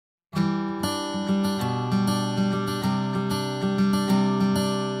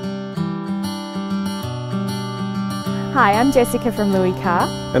Hi, I'm Jessica from Louis Carr.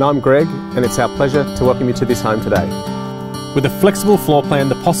 And I'm Greg, and it's our pleasure to welcome you to this home today. With a flexible floor plan,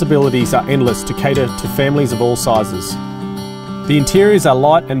 the possibilities are endless to cater to families of all sizes. The interiors are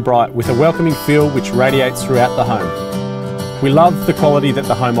light and bright with a welcoming feel which radiates throughout the home. We love the quality that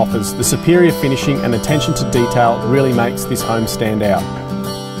the home offers. The superior finishing and attention to detail really makes this home stand out.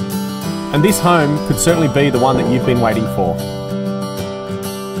 And this home could certainly be the one that you've been waiting for.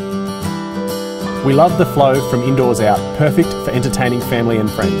 We love the flow from indoors out, perfect for entertaining family and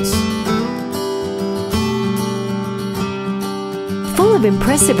friends. Full of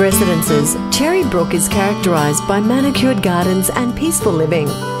impressive residences, Cherrybrook is characterised by manicured gardens and peaceful living.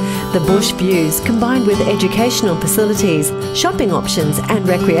 The bush views, combined with educational facilities, shopping options and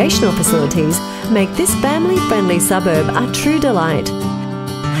recreational facilities, make this family-friendly suburb a true delight.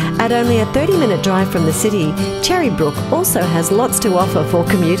 At only a 30-minute drive from the city, Cherrybrook also has lots to offer for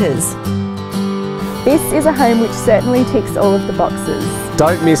commuters. This is a home which certainly ticks all of the boxes.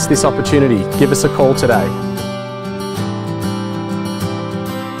 Don't miss this opportunity. Give us a call today.